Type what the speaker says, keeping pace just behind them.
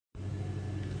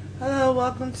Hello,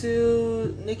 welcome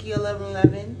to Nikki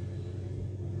 1111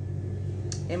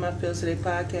 in my Field Today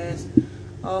podcast,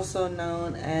 also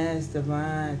known as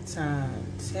Divine Time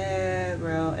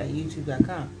Tarot at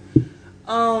YouTube.com.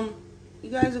 You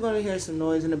guys are going to hear some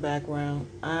noise in the background.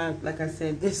 Like I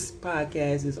said, this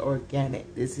podcast is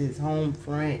organic. This is home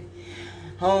front,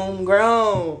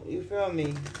 homegrown. You feel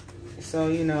me? So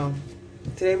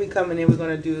today we're going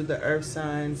to do the earth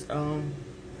signs.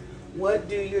 What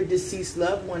do your deceased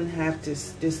loved ones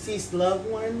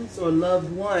or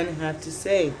loved one have to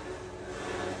say?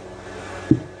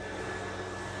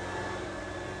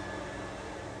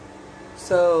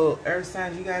 So, earth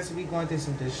signs, you guys will be going through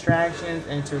some distractions,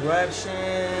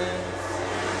 interruptions.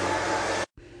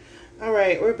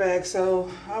 Alright, we're back. So,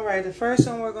 the first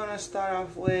one we're going to start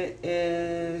off with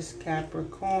is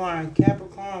Capricorn.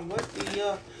 Capricorn, what do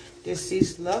your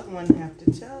deceased loved one have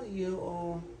to tell you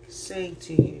or say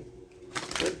to you?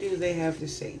 What do they have to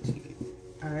say to you?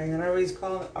 Alright, I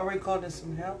already called in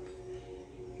some help.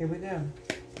 Here we go.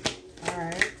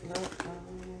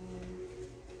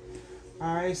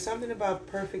 Alright, something about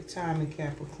perfect time in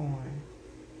Capricorn.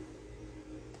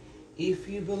 If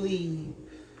you believe,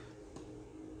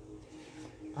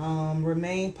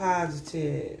 remain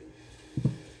positive.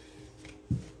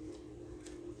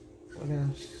 What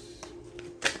else?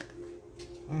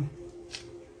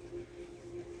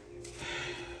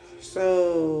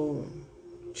 So,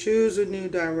 choose a new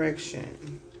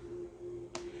direction.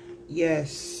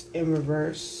 Yes, in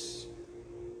reverse.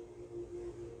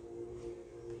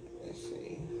 Let's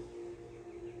see.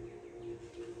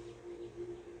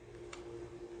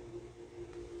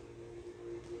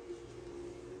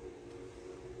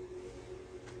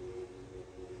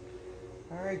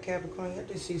 All right, Capricorn, your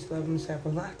deceased loved ones have a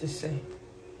lot to say.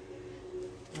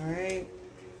 All right.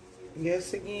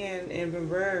 Yes, again, in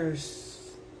reverse.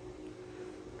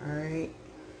 All right.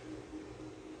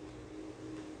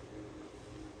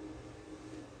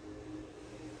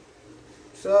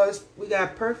 So we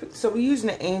got perfect. So we're using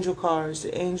the angel cards,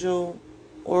 the angel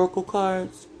oracle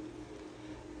cards.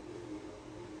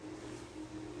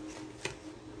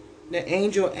 The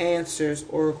angel answers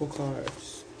oracle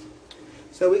cards.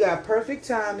 So we got perfect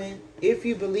timing. If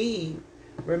you believe,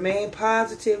 remain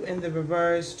positive in the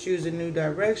reverse. Choose a new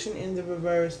direction in the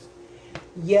reverse.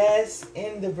 Yes,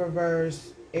 in the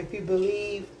reverse. If you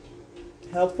believe,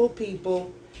 helpful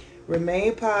people,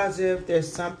 remain positive,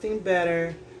 there's something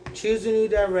better, choose a new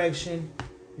direction,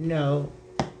 no,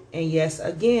 and yes,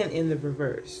 again in the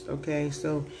reverse, okay?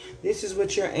 So this is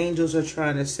what your angels are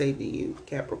trying to say to you,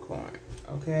 Capricorn,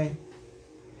 okay?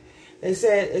 They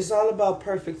said it's all about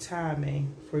perfect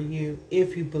timing for you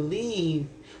if you believe,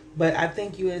 but I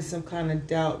think you're in some kind of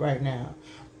doubt right now.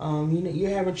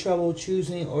 You're having trouble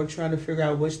choosing or trying to figure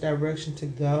out which direction to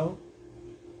go.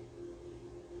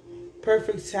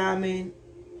 Perfect timing,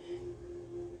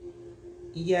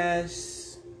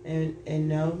 yes, and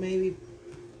no, maybe.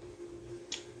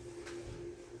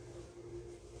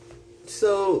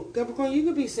 So, Capricorn, you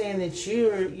could be saying that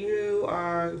you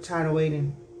are tired of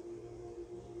waiting,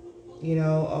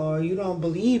 or you don't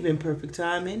believe in perfect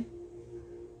timing,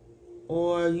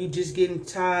 or you just getting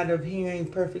tired of hearing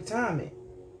perfect timing.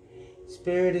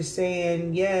 Spirit is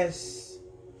saying yes,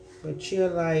 but you're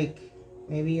like,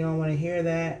 maybe you don't want to hear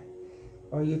that,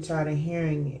 or you're tired of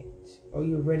hearing it, or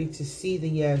you're ready to see the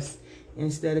yes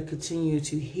instead of continue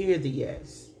to hear the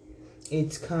yes.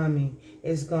 It's coming.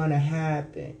 It's going to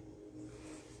happen.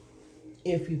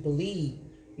 If you believe,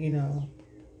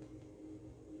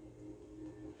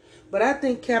 But I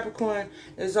think Capricorn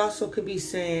could be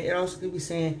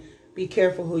saying, be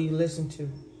careful who you listen to.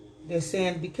 They're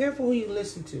saying, be careful who you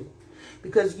listen to.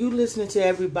 Because you listening to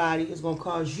everybody is going to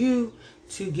cause you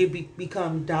to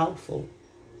become doubtful.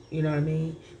 You know what I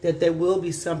mean? That there will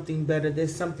be something better. That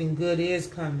something good is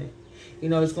coming.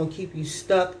 It's going to keep you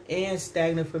stuck and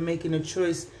stagnant from making a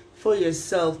choice for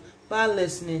yourself by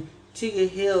listening to your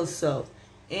healed self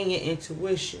and your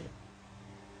intuition.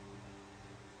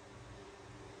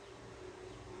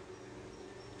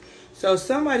 So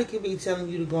somebody could be telling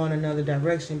you to go in another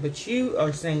direction, but you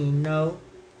are saying no.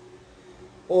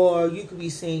 Or you could be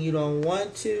saying you don't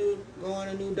want to go in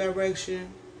a new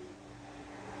direction.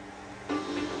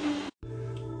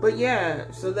 But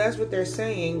yeah, so that's what they're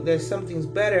saying. That something's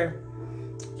better.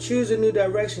 Choose a new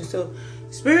direction. So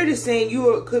Spirit is saying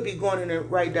you could be going in the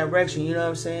right direction. You know what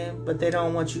I'm saying? But they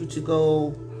don't want you to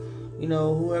go,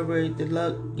 whoever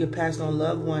your past on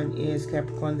loved one is,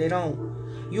 Capricorn. They don't.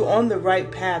 You're on the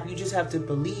right path. You just have to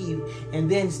believe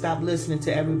and then stop listening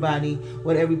to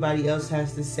what everybody else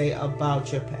has to say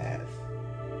about your path.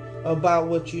 About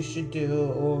what you should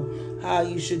do or how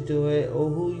you should do it or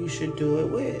who you should do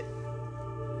it with.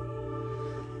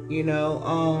 You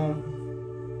know,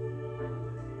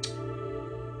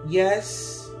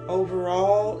 yes,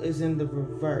 overall is in the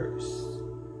reverse.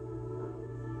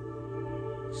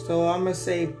 So I'm gonna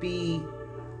say be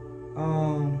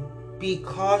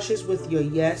cautious with your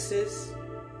yeses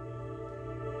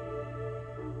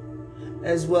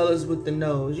as well as with the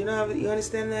no's. You know, you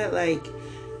understand that? Like,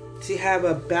 to have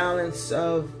a balance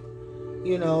of,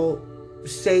 you know,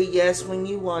 say yes when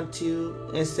you want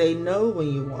to and say no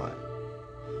when you want,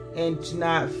 and to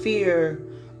not fear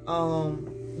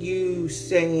you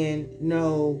saying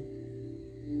no,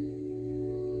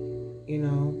 you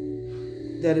know,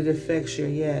 that it affects your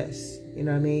yes. You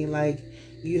know what I mean? Like,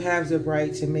 you have the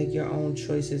right to make your own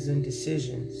choices and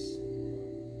decisions.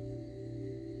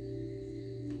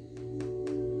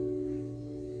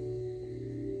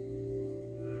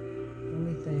 Let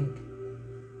me think.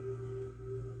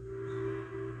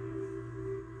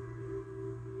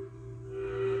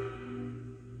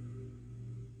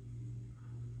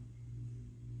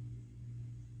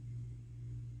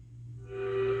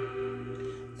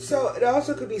 So it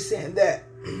also could be saying that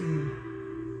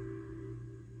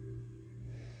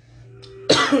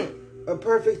a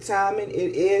perfect timing,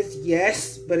 it is,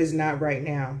 yes, but it's not right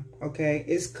now. Okay,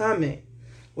 it's coming.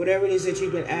 Whatever it is that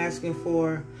you've been asking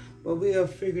for, but we'll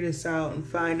figure this out and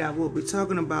find out what we're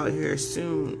talking about here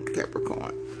soon,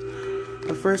 Capricorn.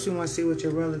 But first, we want to see what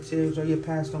your relatives or your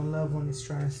passed on loved one is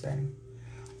trying to say.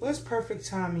 What's perfect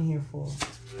timing here for?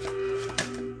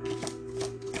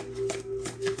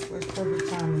 What's perfect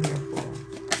timing here for?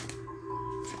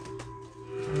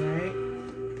 Alright.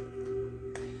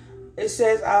 It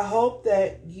says, I hope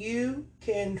that you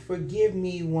can forgive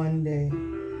me one day.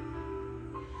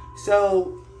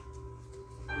 So,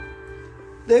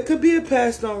 there could be a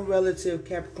passed on relative,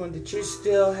 Capricorn, that you're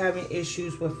still having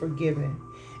issues with forgiving.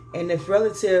 And if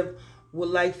relative would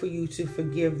like for you to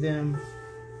forgive them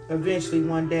eventually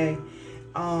one day,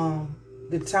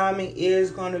 the timing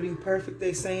is going to be perfect,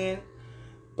 they're saying,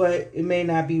 but it may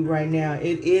not be right now.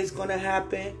 It is going to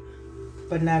happen,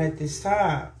 but not at this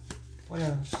time. What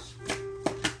else?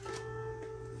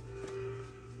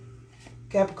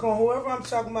 Capricorn, whoever I'm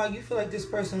talking about, you feel like this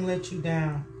person let you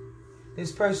down.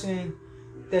 This person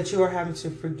that you are having to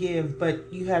forgive,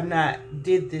 but you have not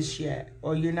did this yet,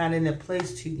 or you're not in a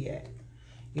place to yet.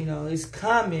 You know, it's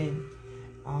coming.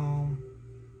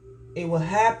 It will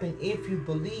happen if you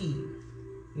believe,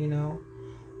 you know.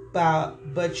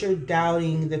 But you're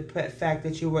doubting the fact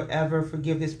that you will ever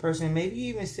forgive this person. Maybe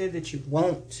you even said that you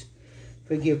won't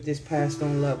forgive this passed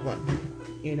on loved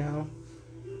one, you know.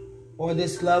 Or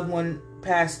this loved one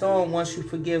passed on, once you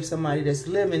forgive somebody that's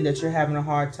living, that you're having a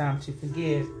hard time to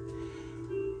forgive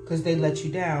because they let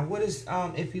you down. What is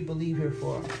if you believe here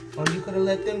for? Or you could have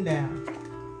let them down.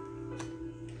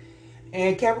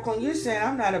 And Capricorn, you're saying,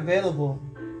 I'm not available.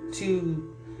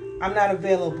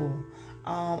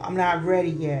 I'm not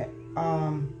ready yet.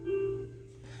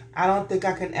 I don't think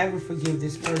I can ever forgive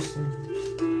this person.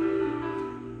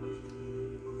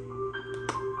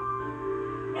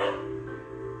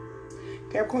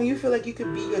 Capricorn, you feel like you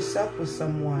could be yourself with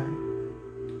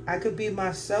someone. I could be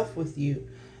myself with you.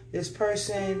 This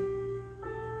person,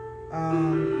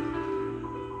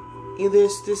 either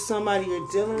it's this somebody you're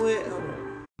dealing with.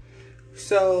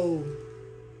 So,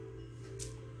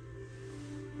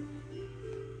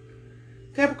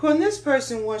 Capricorn, this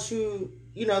person wants you,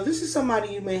 you know, this is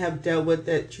somebody you may have dealt with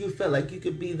that you felt like you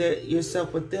could be there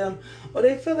yourself with them, or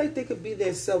they feel like they could be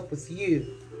their self with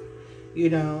you, you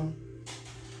know.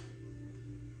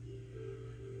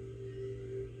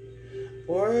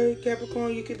 Or,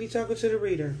 Capricorn, you could be talking to the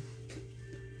reader.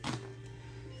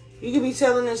 You could be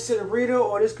telling this to the reader,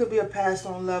 or this could be a passed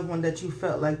on loved one that you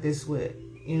felt like this with,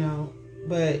 you know.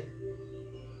 But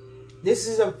this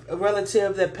is a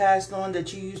relative that passed on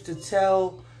that you used to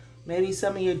tell maybe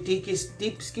some of your deepest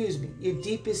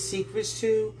secrets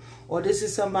to, or this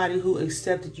is somebody who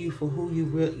accepted you for who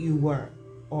you were,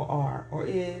 or are, or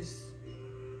is.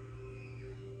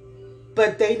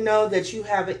 But they know that you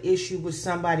have an issue with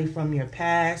somebody from your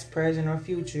past, present, or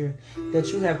future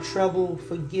that you have trouble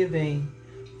forgiving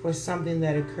for something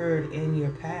that occurred in your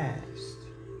past.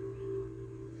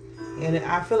 And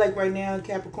I feel like right now,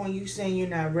 Capricorn, you saying you're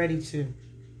not ready to.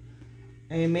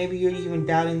 And maybe you're even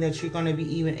doubting that you're going to be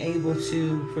even able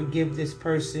to forgive this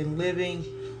person living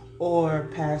or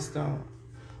passed on.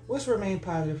 What's remain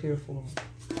positive here for?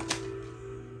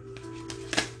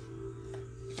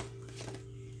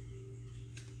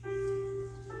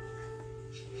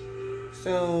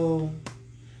 So,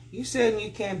 you said you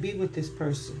can't be with this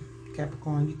person,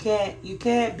 Capricorn. You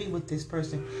can't be with this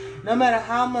person. No matter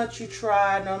how much you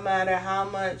try, no matter how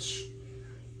much,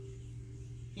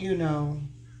 you know,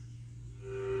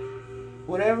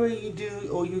 whatever you do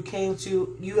or you came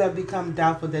to, you have become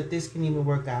doubtful that this can even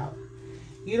work out.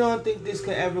 You don't think this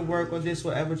could ever work or this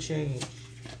will ever change.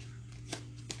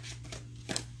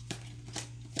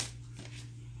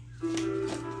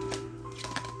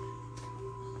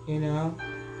 You know?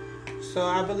 So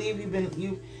I believe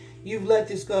you've let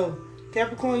this go.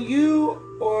 Capricorn,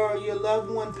 you or your loved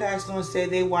one passed on, say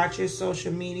they watch your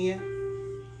social media.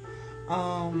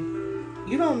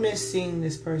 You don't miss seeing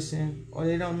this person, or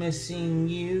they don't miss seeing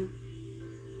you.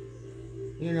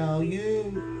 You know,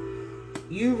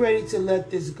 you ready to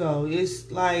let this go. It's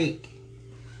like,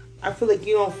 I feel like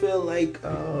you don't feel like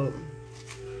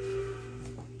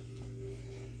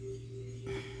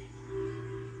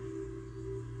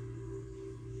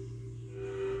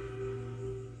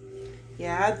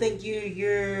yeah, I think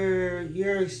you're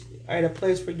at a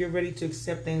place where you're ready to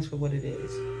accept things for what it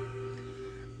is.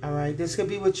 All right, this could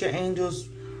be what your angels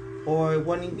or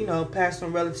one, you know, past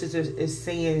on relatives is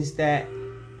saying, is that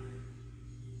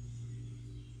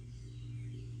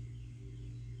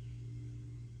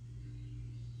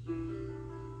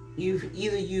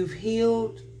you've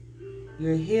healed,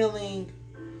 you're healing,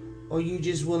 or you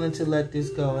just willing to let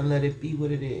this go and let it be what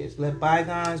it is. Let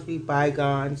bygones be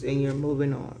bygones, and you're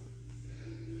moving on.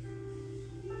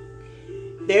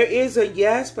 There is a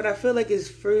yes, but I feel like it's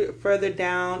further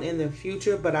down in the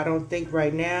future, but I don't think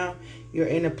right now you're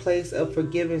in a place of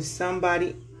forgiving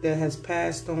somebody that has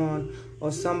passed on,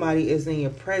 or somebody is in your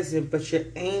present, but your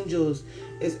angels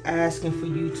is asking for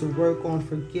you to work on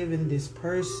forgiving this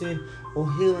person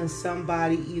or healing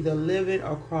somebody either living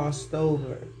or crossed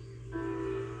over.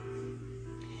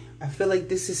 I feel like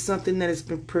this is something that has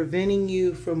been preventing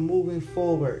you from moving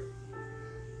forward.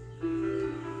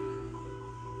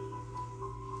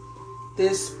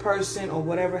 This person or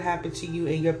whatever happened to you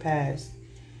in your past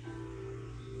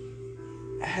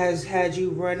has had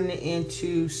you running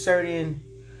into certain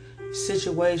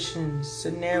situations,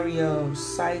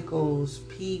 scenarios, cycles,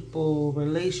 people,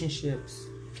 relationships,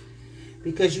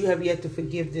 because you have yet to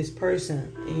forgive this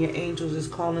person, and your angels is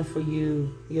calling for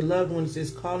you, your loved ones is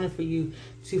calling for you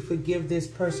to forgive this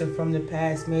person from the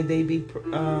past. May they be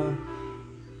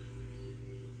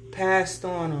passed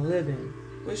on or living.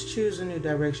 Let's choose a new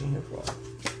direction here for all.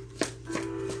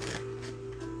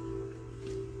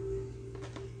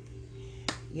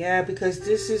 Yeah, because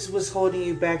this is what's holding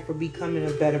you back for becoming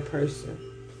a better person.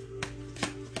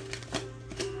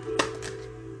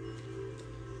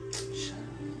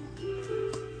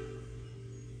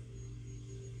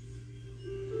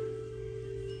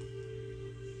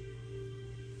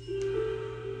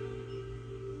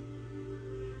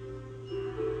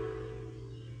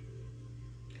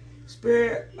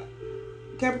 Spirit,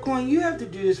 Capricorn, you have to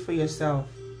do this for yourself.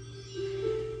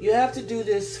 You have to do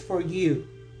this for you.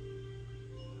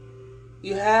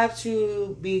 You have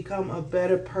to become a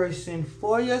better person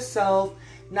for yourself,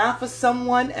 not for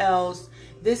someone else.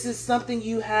 This is something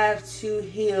you have to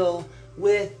heal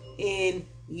within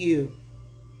you.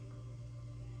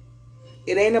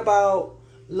 It ain't about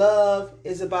love.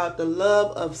 It's about the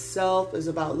love of self. It's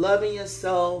about loving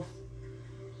yourself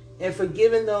and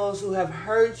forgiving those who have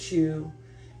hurt you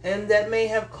and that may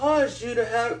have caused you to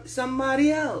hurt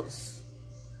somebody else.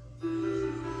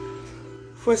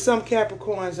 For some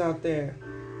Capricorns out there.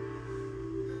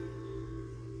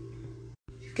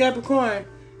 Capricorn,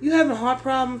 you having heart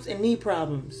problems and knee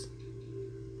problems.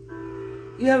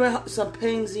 You having some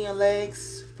pains in your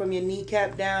legs from your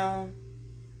kneecap down.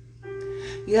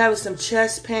 You having some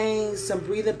chest pains, some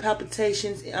breathing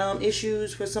palpitations,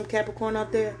 issues for some Capricorn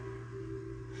out there.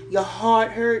 Your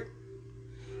heart hurt.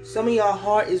 Some of your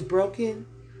heart is broken.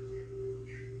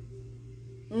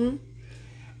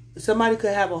 Somebody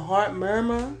could have a heart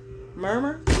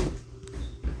murmur.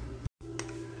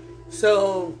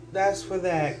 So that's for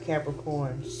that,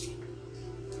 Capricorns.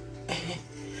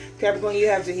 Capricorn, you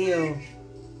have to heal.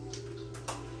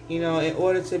 You know, in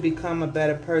order to become a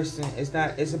better person,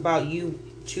 it's about you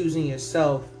choosing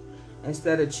yourself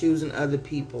instead of choosing other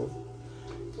people.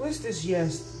 What's this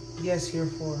yes here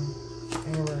for?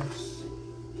 And rest.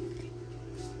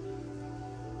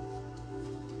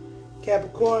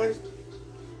 Capricorn,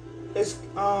 it's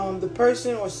the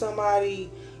person or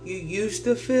somebody you used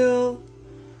to feel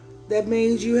that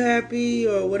made you happy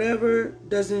or whatever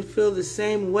doesn't feel the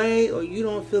same way, or you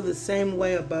don't feel the same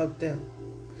way about them.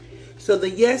 So the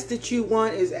yes that you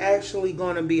want is actually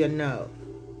going to be a no.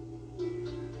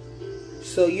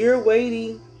 So you're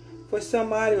waiting for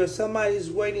somebody, or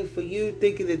somebody's waiting for you,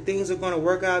 thinking that things are going to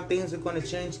work out, things are going to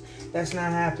change. That's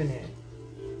not happening.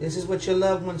 This is what your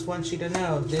loved ones want you to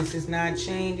know. This is not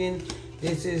changing.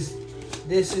 This is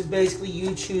basically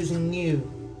you choosing you.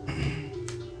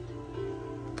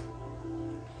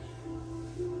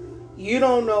 you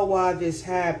don't know why this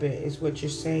happened, is what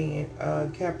you're saying,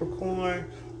 Capricorn,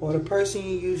 or the person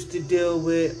you used to deal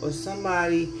with, or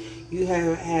somebody you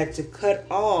have had to cut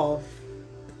off.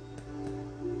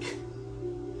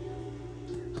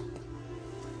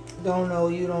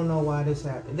 You don't know why this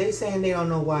happened. They saying they don't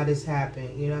know why this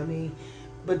happened, you know what I mean?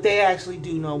 But they actually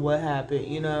do know what happened,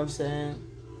 you know what I'm saying?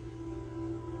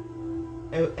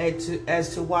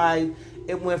 As to why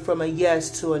it went from a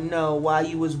yes to a no, why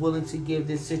you was willing to give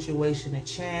this situation a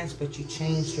chance, but you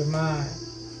changed your mind.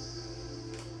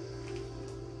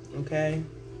 Okay?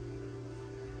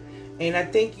 And I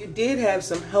think you did have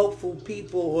some helpful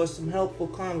people or some helpful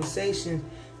conversations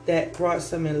that brought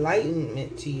some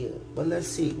enlightenment to you. But let's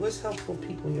see, what's helpful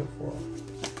people here for?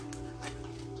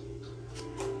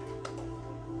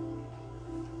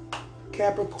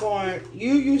 Capricorn,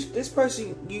 this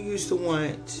person you used to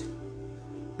want,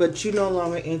 but you're no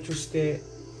longer interested,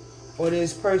 or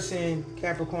this person,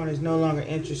 Capricorn, is no longer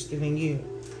interested in you.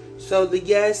 So the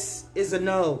yes is a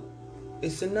no.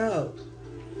 It's a no.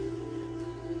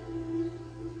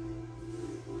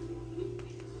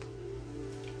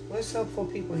 What's helpful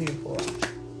people here for?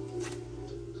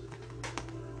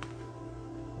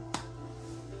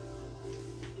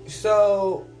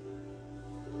 So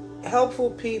helpful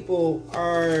people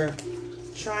are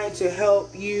trying to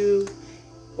help you,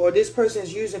 or this person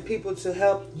is using people to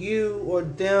help you or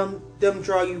them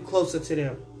draw you closer to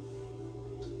them.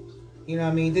 You know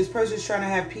what I mean? This person is trying to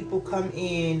have people come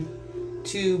in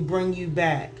to bring you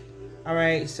back. All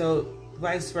right? So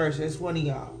vice versa. It's one of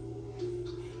y'all.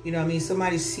 You know what I mean?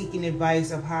 Somebody's seeking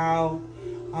advice of how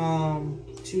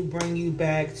to bring you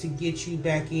back, to get you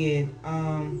back in.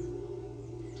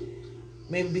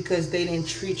 Maybe because they didn't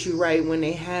treat you right when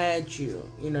they had you.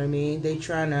 You know what I mean? They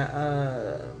trying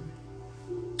to...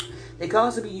 They can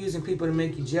also be using people to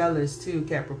make you jealous too,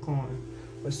 Capricorn.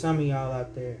 For some of y'all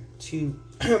out there. To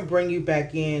bring you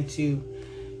back in, to,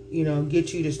 you know,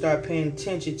 get you to start paying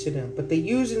attention to them. But they're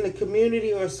using the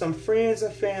community or some friends or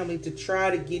family to try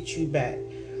to get you back.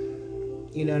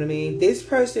 You know what I mean? This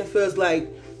person feels like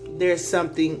there's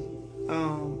something...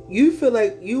 you feel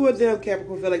like you or them,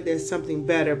 Capricorn, feel like there's something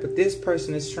better, but this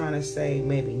person is trying to say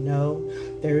maybe no,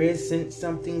 there isn't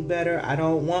something better. I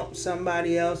don't want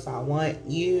somebody else. I want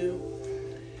you.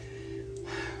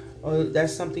 Or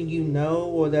that's something you know,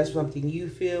 or that's something you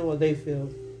feel, or they feel.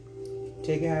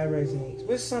 Take it how it resonates.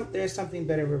 There's something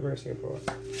better in reverse here for us.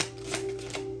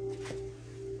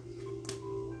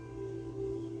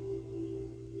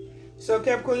 So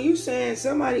Capricorn, you saying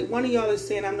one of y'all is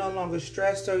saying, I'm no longer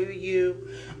stressed over you.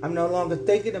 I'm no longer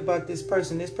thinking about this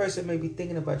person. This person may be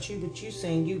thinking about you, but you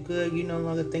saying you good. You no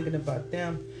longer thinking about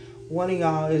them. One of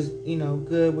y'all is, you know,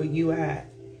 good where you at.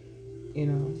 You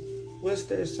know,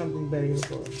 there's something better here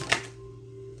for us.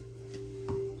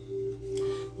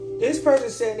 This person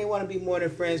saying they want to be more than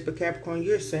friends, but Capricorn,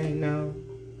 you're saying no.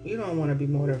 You don't want to be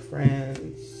more than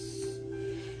friends.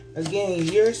 Again,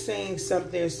 you're saying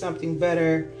there's something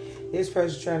better. This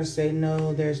person's trying to say,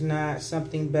 no, there's not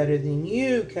something better than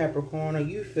you, Capricorn, or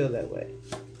you feel that way.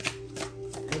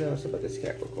 What else about this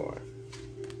Capricorn?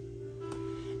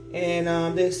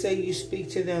 And they say you speak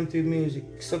to them through music.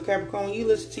 So Capricorn, when you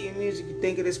listen to your music, you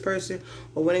think of this person,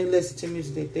 or when they listen to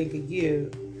music, they think of you.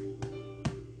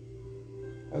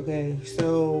 Okay,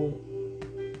 so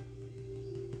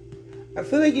I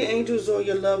feel like your angels or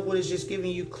your loved one is just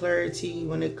giving you clarity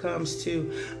when it comes to...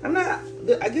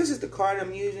 I guess it's the card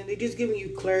I'm using. They're just giving you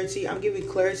clarity. I'm giving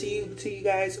clarity to you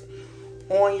guys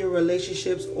on your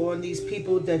relationships, on these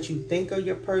people that you think are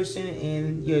your person,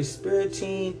 and your spirit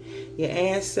team, your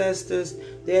ancestors.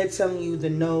 They're telling you the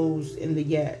no's and the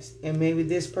yes. And maybe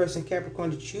this person, Capricorn,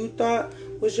 that you thought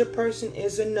was your person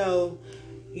is a no.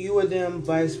 You or them,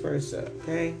 vice versa.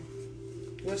 Okay?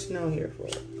 What's no here for?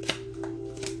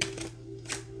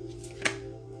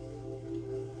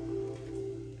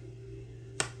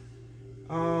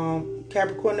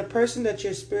 Capricorn, the person that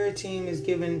your spirit team is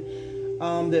giving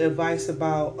the advice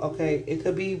about, okay, it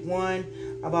could be one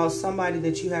about somebody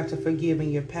that you have to forgive in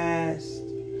your past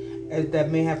that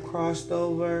may have crossed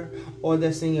over, or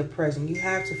that's in your present. You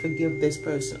have to forgive this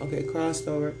person. Okay, crossed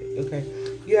over. Okay,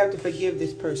 you have to forgive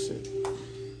this person.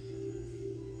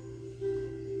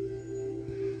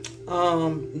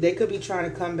 They could be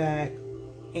trying to come back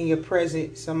in your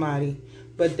present, somebody,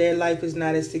 but their life is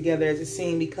not as together as it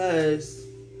seemed because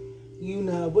you're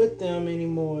not with them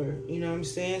anymore. You know what I'm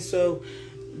saying? So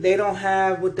they don't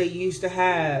have what they used to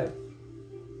have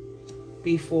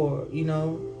before, you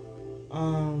know.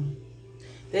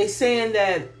 They saying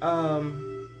that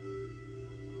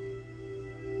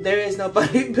there is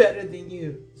nobody better than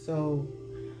you. So,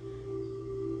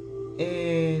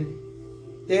 and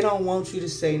They don't want you to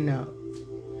say no.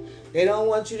 They don't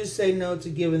want you to say no to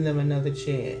giving them another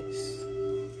chance.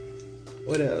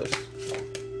 What else?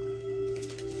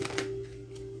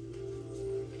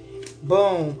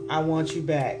 Boom, I want you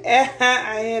back. I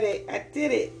had it. I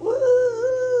did it.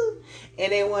 Woo!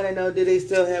 And they want to know, do they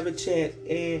still have a chance?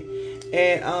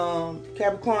 And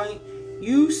Capricorn,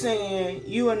 you saying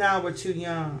you and I were too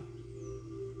young.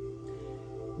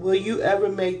 Will you ever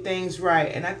make things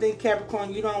right? And I think,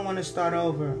 Capricorn, you don't want to start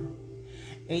over.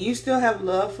 And you still have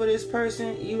love for this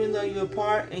person, even though you're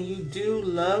apart, and you do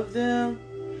love them.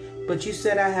 But you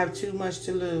said, I have too much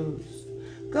to lose.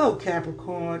 Go,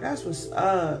 Capricorn. That's what's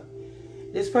up.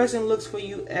 This person looks for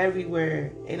you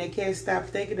everywhere, and they can't stop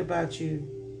thinking about you.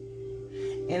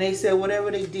 And they said whatever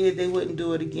they did, they wouldn't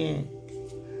do it again.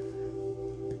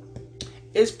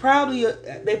 It's probably,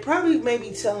 they probably may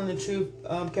be telling the truth,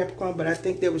 Capricorn, but I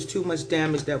think there was too much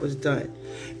damage that was done.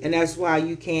 And that's why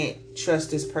you can't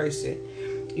trust this person.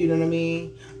 You know what I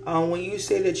mean? When you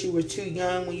say that you were too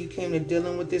young when you came to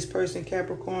dealing with this person,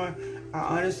 Capricorn, I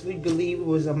honestly believe it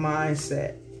was a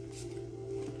mindset.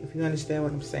 If you understand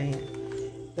what I'm saying.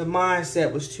 The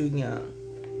mindset was too young.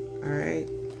 Alright?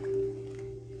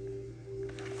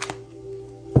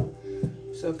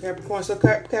 So Capricorn,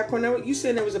 Capricorn, you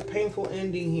said there was a painful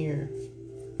ending here.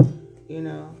 You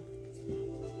know?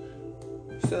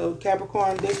 So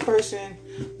Capricorn, this person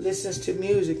listens to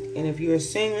music. And if you're a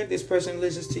singer, this person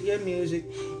listens to your music.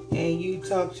 And you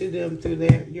talk to them through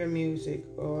your music.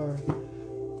 Or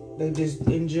they just,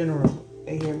 in general,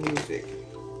 they hear music.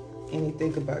 And they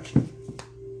think about you.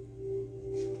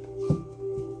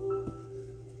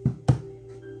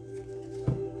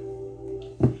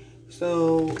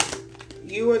 So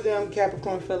you or them,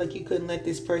 Capricorn, felt like you couldn't let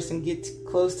this person get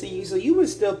close to you. So you were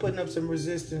still putting up some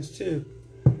resistance too.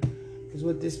 Is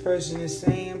what this person is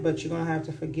saying. But you're going to have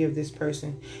to forgive this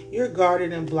person. You're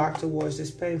guarded and blocked towards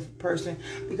this person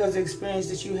because the experience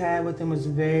that you had with them was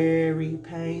very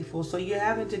painful. So you're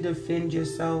having to defend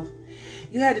yourself.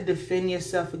 You had to defend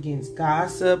yourself against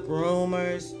gossip,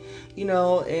 rumors, you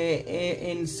know,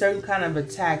 and certain kind of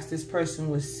attacks this person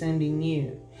was sending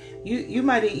you. You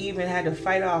might have even had to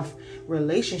fight off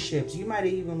relationships. You might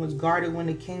have even was guarded when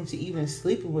it came to even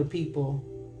sleeping with people.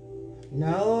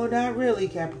 No, not really,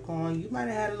 Capricorn. You might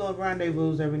have had a little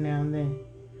rendezvous every now and then.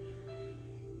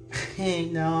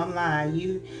 No, I'm lying.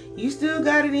 You still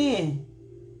got it in.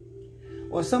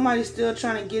 Or somebody's still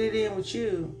trying to get it in with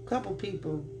you. A couple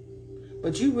people.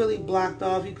 But you really blocked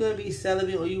off. You could be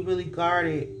celibate or you really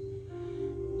guarded.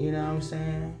 You know what I'm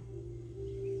saying?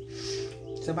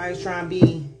 Somebody's trying to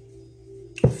be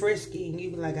frisky, and you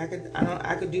be like, I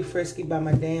could do frisky by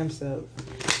my damn self.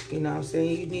 You know what I'm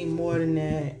saying? You need more than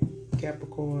that,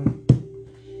 Capricorn.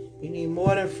 You need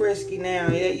more than frisky now.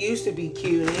 It used to be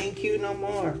cute. It ain't cute no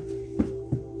more.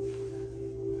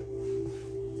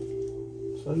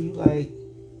 So you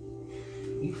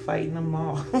fighting them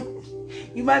off.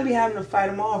 You might be having to fight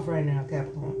them off right now,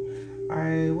 Capricorn.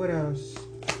 Alright, what else?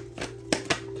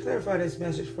 Clarify this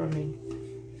message for me.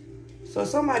 So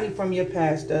somebody from your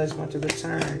past does want to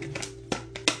return.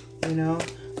 You know?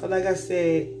 But like I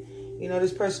said, you know,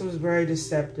 this person was very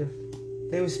deceptive.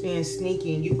 They was being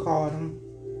sneaky and you caught them.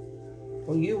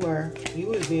 Well, you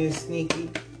was being sneaky.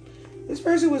 This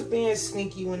person was being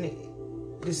sneaky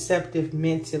deceptive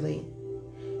mentally.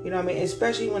 You know what I mean?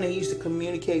 Especially when they used to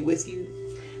communicate with you.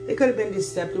 They could have been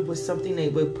deceptive with something they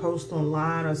would post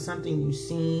online or something you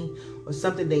seen or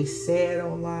something they said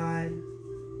online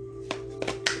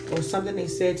or something they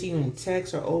said to you in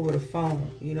text or over the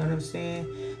phone. You know what I'm saying?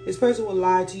 This person will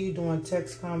lie to you during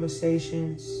text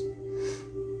conversations.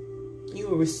 You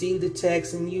will receive the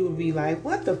text and you will be like,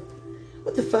 what the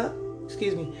fuck?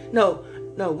 Excuse me. No,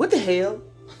 what the hell?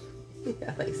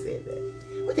 Yeah, I said that.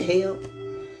 What the hell?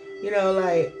 You know,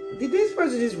 like, did this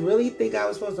person just really think I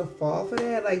was supposed to fall for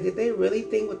that? Like, did they really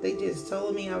think what they just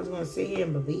told me I was going to sit here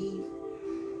and believe?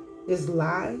 This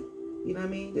lie? You know what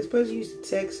I mean? This person used to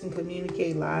text and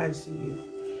communicate lies to you.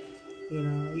 You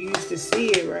know, you used to see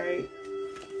it, right?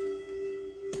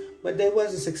 But they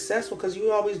wasn't successful because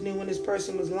you always knew when this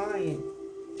person was lying.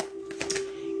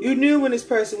 You knew when this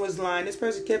person was lying. This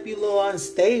person kept you a little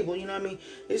unstable, you know what I mean?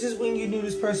 It's just when you knew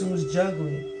this person was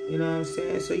juggling, you know what I'm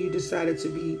saying? So you decided to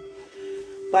be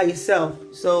by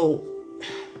yourself. So,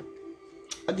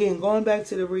 again, going back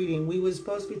to the reading, we were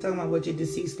supposed to be talking about what your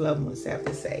deceased loved ones have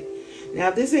to say.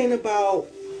 Now, this ain't about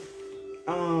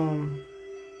a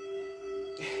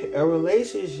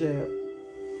relationship.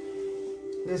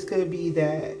 This could be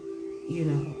that, you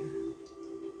know,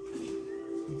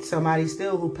 somebody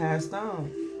still who passed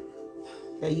on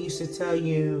that used to tell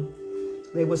you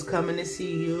They was coming to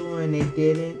see you and they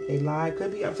didn't. They lied.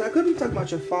 Could be. I could be talking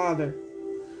about your father,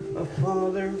 a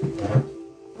father,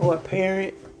 or a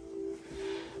parent.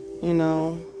 You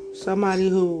know, somebody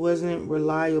who wasn't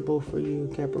reliable for you,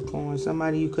 Capricorn.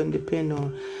 Somebody you couldn't depend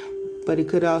on. But it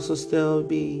could also still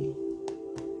be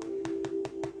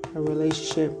a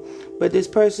relationship. But this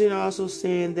person also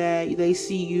saying that they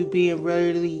see you being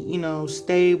really,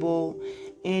 stable,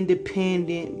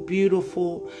 independent,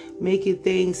 beautiful, making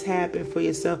things happen for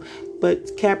yourself.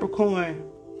 But Capricorn,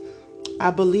 I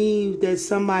believe that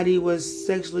somebody was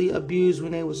sexually abused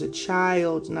when they was a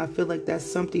child, and I feel like that's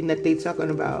something that they talking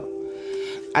about.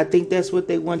 I think that's what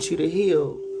they want you to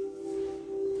heal.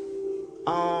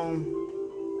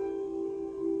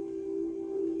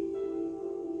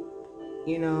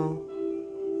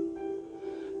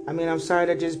 I mean, I'm sorry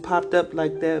that just popped up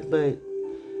like that, but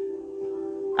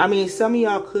I mean, some of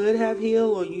y'all could have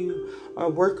healed, or you are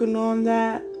working on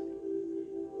that.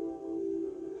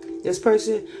 This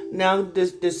person now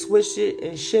just switched it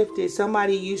and shifted.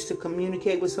 Somebody used to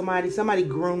communicate with somebody. Somebody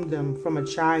groomed them from a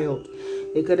child.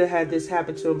 They could have had this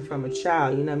happen to them from a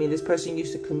child. You know what I mean? This person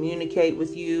used to communicate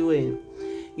with you, and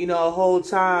a whole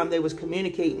time they was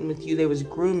communicating with you, they was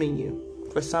grooming you.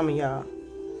 For some of y'all.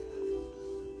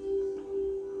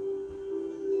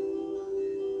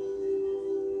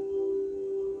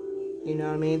 You know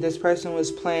what I mean? This person was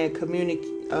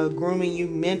grooming you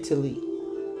mentally.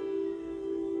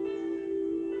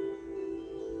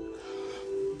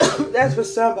 That's for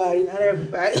somebody, not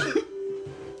everybody.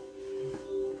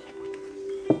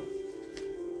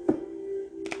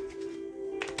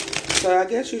 So I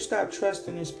guess you stopped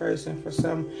trusting this person for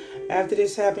some. After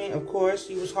this happened, of course,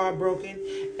 you was heartbroken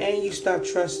and you stopped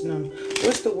trusting them.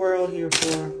 What's the world here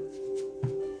for?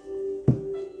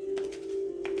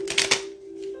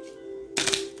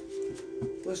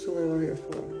 What's the world here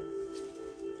for?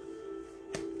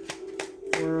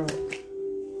 World.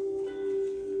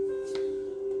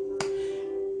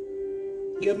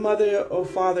 Your mother or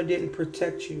father didn't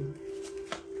protect you.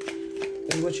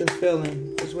 Is what you're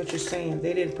feeling. Is what you're saying.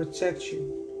 They didn't protect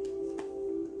you.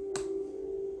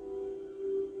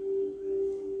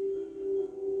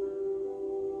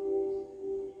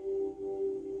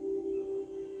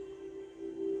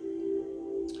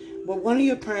 But one of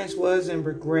your parents was in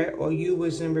regret, or you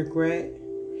was in regret.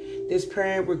 This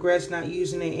parent regrets not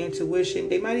using their intuition.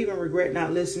 They might even regret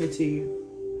not listening to you.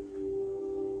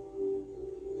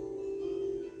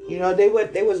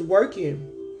 They was working.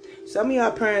 Some of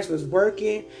y'all parents was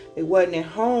working. They wasn't at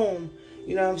home.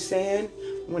 You know what I'm saying?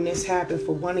 When this happened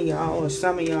for one of y'all or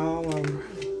some of y'all.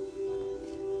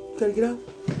 Can I get up?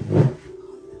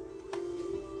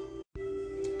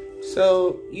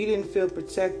 So you didn't feel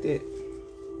protected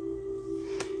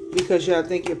because y'all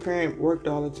think your parent worked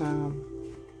all the time.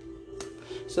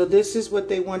 So this is what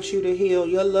they want you to heal.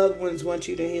 Your loved ones want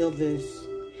you to heal this.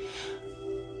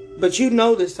 But you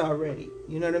know this already.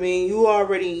 You know what I mean? You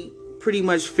already pretty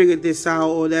much figured this out,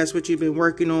 or that's what you've been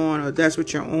working on, or that's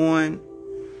what you're on.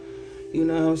 You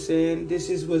know what I'm saying? This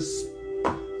is what's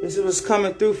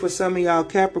coming through for some of y'all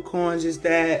Capricorns, is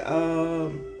that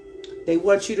they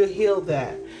want you to heal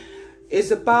that.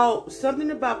 It's about something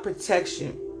about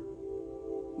protection.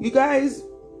 You guys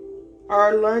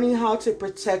are learning how to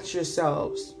protect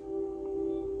yourselves,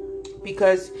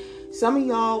 because some of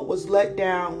y'all was let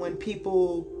down when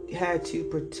people had to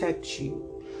protect you.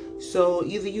 So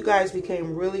either you guys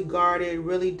became really guarded,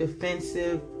 really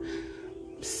defensive.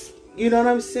 You know what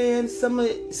I'm saying? Some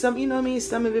you know what I mean?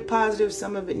 Some of it positive,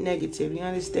 some of it negative. You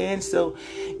understand? So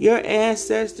your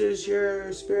ancestors,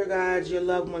 your spirit guides, your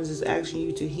loved ones is asking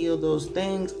you to heal those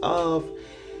things of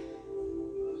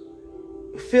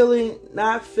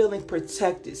not feeling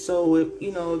protected. So if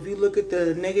you look at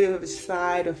the negative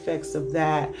side effects of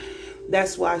that,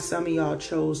 that's why some of y'all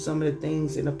chose some of the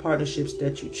things in the partnerships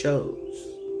that you chose.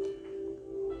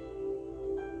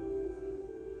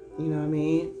 You know what I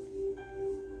mean?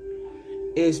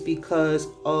 It's because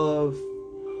of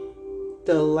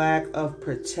the lack of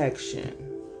protection.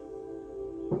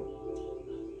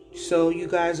 So you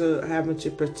guys are having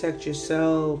to protect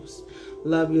yourselves,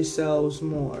 love yourselves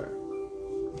more.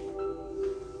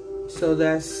 So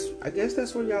I guess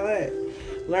that's where y'all at.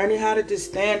 Learning how to just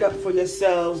stand up for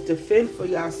yourselves, defend for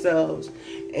yourselves,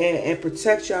 and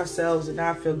protect yourselves and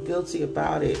not feel guilty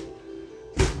about it.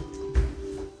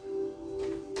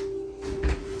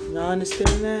 Y'all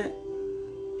understand that?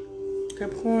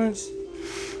 Capricorns?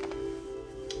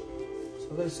 So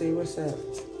let's see what's up.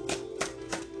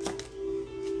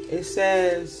 It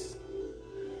says,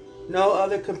 no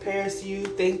other compares to you.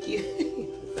 Thank you.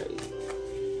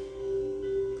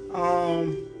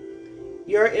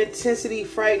 Your intensity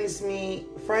frightens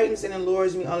and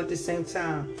allures me all at the same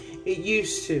time. It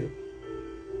used to.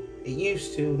 It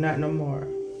used to, not no more.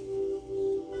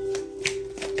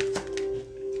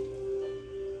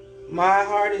 My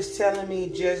heart is telling me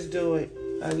just do it.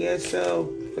 I guess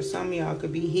so. For some of y'all, it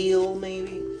could be healed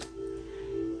maybe.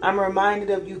 I'm reminded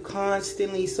of you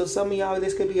constantly. So some of y'all,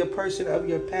 this could be a person of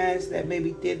your past that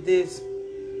maybe did this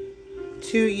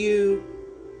to you.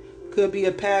 Could be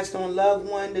a passed on loved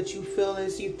one that you feel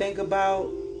as you think about.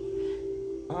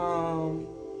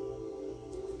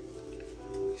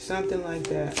 Something like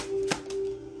that.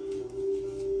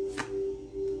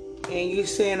 And you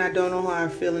saying, I don't know how I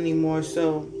feel anymore.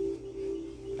 So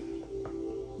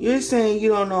you're saying you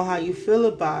don't know how you feel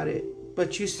about it.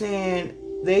 But you saying,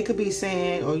 they could be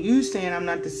saying, or you saying, I'm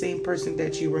not the same person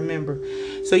that you remember.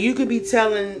 So you could be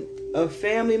telling a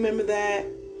family member that.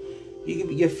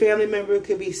 Your family member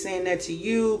could be saying that to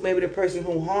you. Maybe the person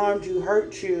who harmed you,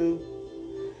 hurt you.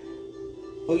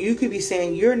 Or you could be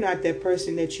saying you're not that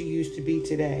person that you used to be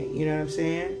today. You know what I'm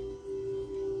saying?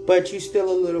 But you're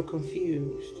still a little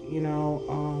confused. You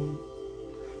know,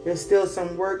 there's still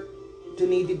some work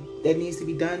that needs to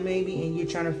be done maybe. And you're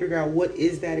trying to figure out what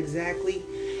is that exactly.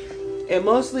 And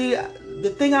mostly, the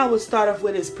thing I would start off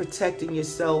with is protecting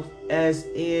yourself. As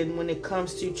in when it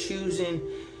comes to choosing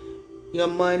your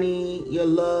money, your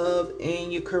love,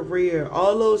 and your career.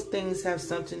 All those things have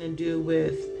something to do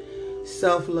with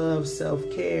self-love,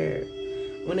 self-care.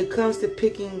 When it comes to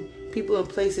picking people and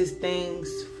places, things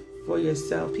for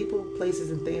yourself, people,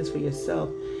 places, and things for yourself,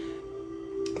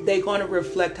 they're going to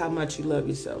reflect how much you love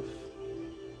yourself.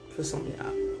 For some of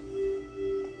y'all.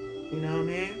 You know what I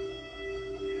mean?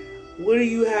 What do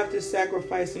you have to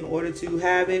sacrifice in order to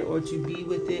have it, or to be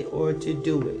with it, or to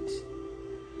do it?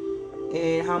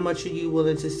 And how much are you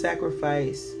willing to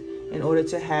sacrifice in order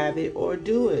to have it or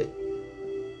do it?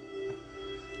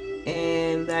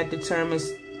 And that determines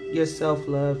your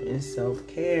self-love and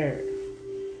self-care.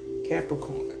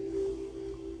 Capricorn.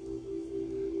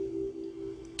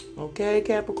 Okay,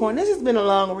 Capricorn. This has been a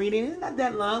long reading. It's not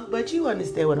that long, but you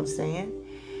understand what I'm saying.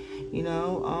 You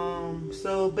know,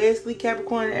 so basically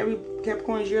Capricorn, every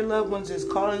Capricorns, your loved ones is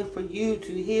calling for you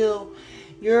to heal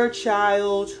your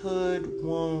childhood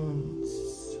wounds.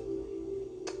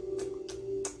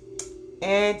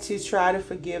 And to try to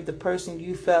forgive the person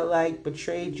you felt like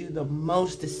betrayed you the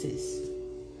mostest.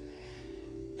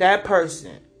 That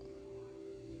person,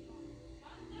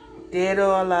 dead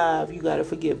or alive, you got to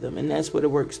forgive them. And that's where the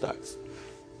work starts.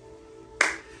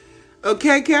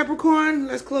 Okay, Capricorn,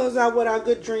 let's close out with our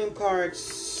good dream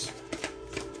cards.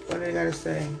 What do they got to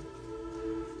say?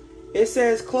 It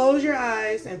says, close your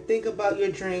eyes and think about your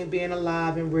dream being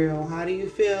alive and real. How do you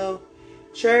feel?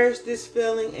 Cherish this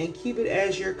feeling and keep it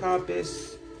as your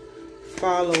compass.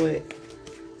 Follow it.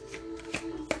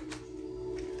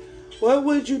 What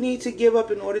would you need to give up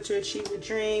in order to achieve your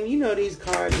dream? You know these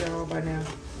cards, y'all, by now.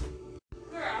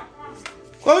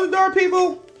 Close the door,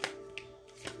 people.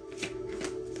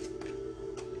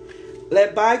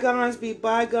 Let bygones be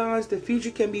bygones. The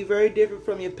future can be very different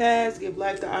from your past. Give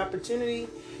life the opportunity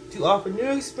to offer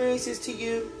new experiences to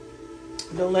you.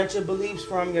 Don't let your beliefs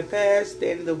from your past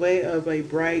stand in the way of a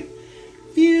bright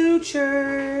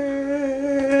future.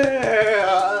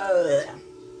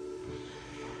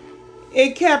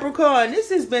 In Capricorn, this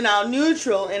has been our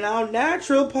neutral and our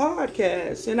natural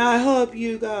podcast. And I hope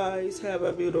you guys have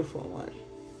a beautiful one.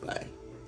 Bye.